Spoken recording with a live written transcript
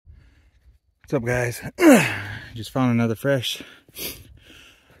What's up, guys? Just found another fresh.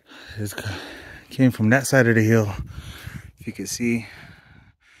 This came from that side of the hill. If you can see,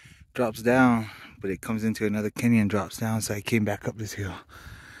 drops down, but it comes into another canyon, drops down. So I came back up this hill.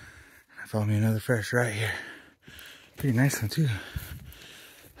 I found me another fresh right here. Pretty nice one too.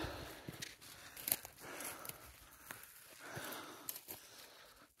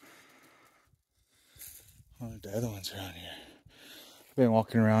 One of the other ones around here. I've been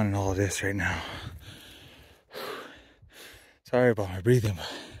walking around in all of this right now. Sorry about my breathing, but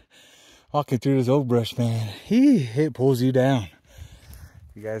walking through this oak brush, man, it pulls you down.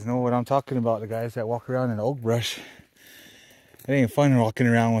 You guys know what I'm talking about, the guys that walk around in oak brush. It ain't fun walking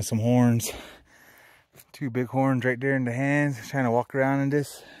around with some horns. Two big horns right there in the hands, trying to walk around in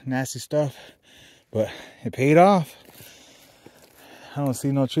this nasty stuff. But it paid off. I don't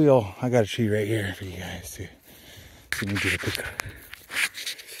see no tree. Oh, I got a tree right here for you guys too. Let me get a picture.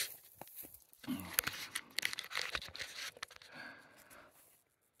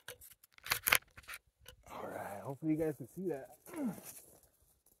 Alright, hopefully you guys can see that.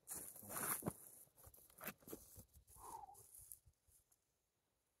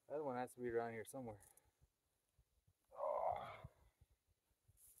 The other one has to be around here somewhere. Oh.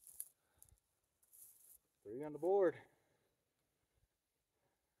 3 on the board.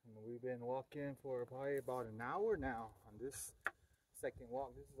 And we've been walking for probably about an hour now on this second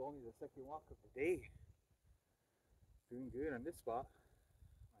walk. This is only the second walk of the day. Doing good on this spot.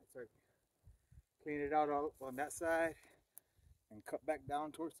 Might start cleaning it out on that side and cut back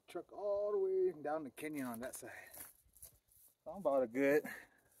down towards the truck all the way down the canyon on that side. So I'm about a good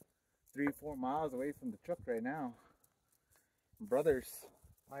 3-4 miles away from the truck right now. Brother's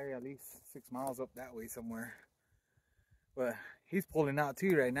probably at least 6 miles up that way somewhere. But he's pulling out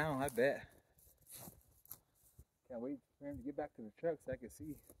too right now, I bet. Can't wait for him to get back to the truck so I can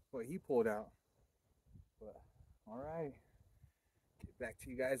see what he pulled out. But alright, get back to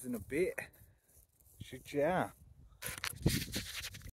you guys in a bit. Shoot ya.